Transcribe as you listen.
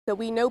that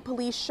we know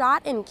police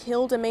shot and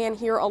killed a man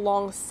here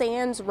along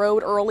Sands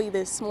Road early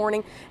this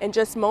morning. And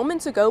just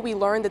moments ago, we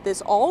learned that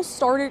this all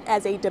started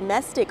as a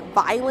domestic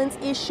violence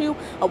issue.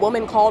 A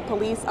woman called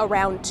police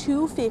around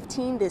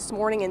 2:15 this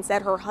morning and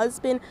said her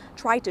husband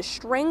tried to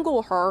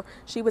strangle her.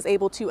 She was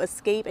able to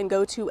escape and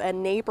go to a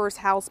neighbor's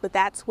house, but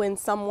that's when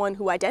someone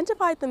who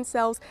identified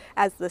themselves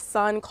as the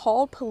son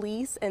called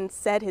police and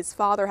said his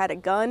father had a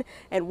gun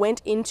and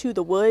went into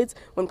the woods.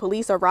 When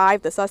police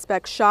arrived, the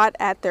suspect shot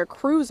at their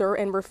cruiser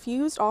and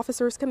refused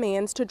officers'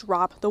 commands to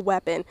drop the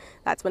weapon.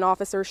 That's when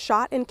officers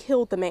shot and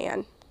killed the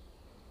man.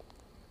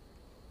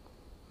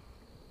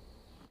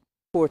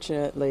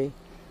 Fortunately,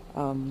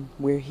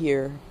 we're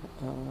here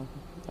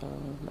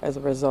as a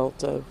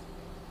result of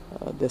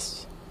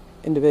this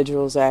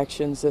individual's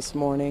actions this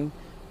morning,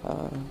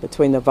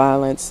 between the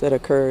violence that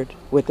occurred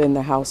within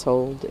the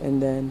household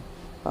and then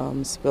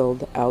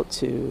spilled out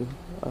to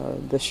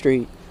the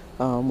street,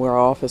 where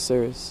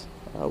officers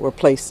were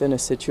placed in a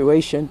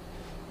situation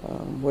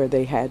where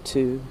they had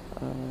to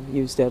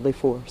use deadly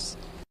force.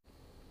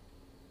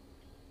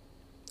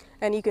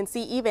 And you can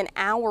see even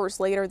hours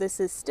later, this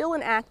is still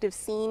an active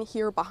scene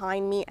here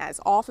behind me as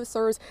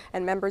officers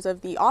and members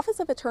of the Office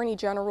of Attorney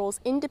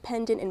General's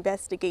Independent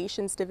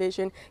Investigations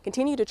Division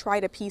continue to try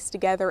to piece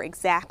together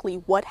exactly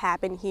what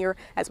happened here.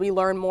 As we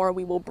learn more,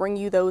 we will bring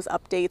you those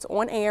updates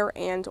on air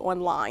and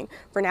online.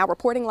 For now,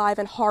 reporting live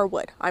in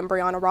Harwood, I'm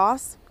Brianna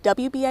Ross,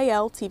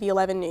 WBAL-TV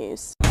 11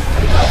 News.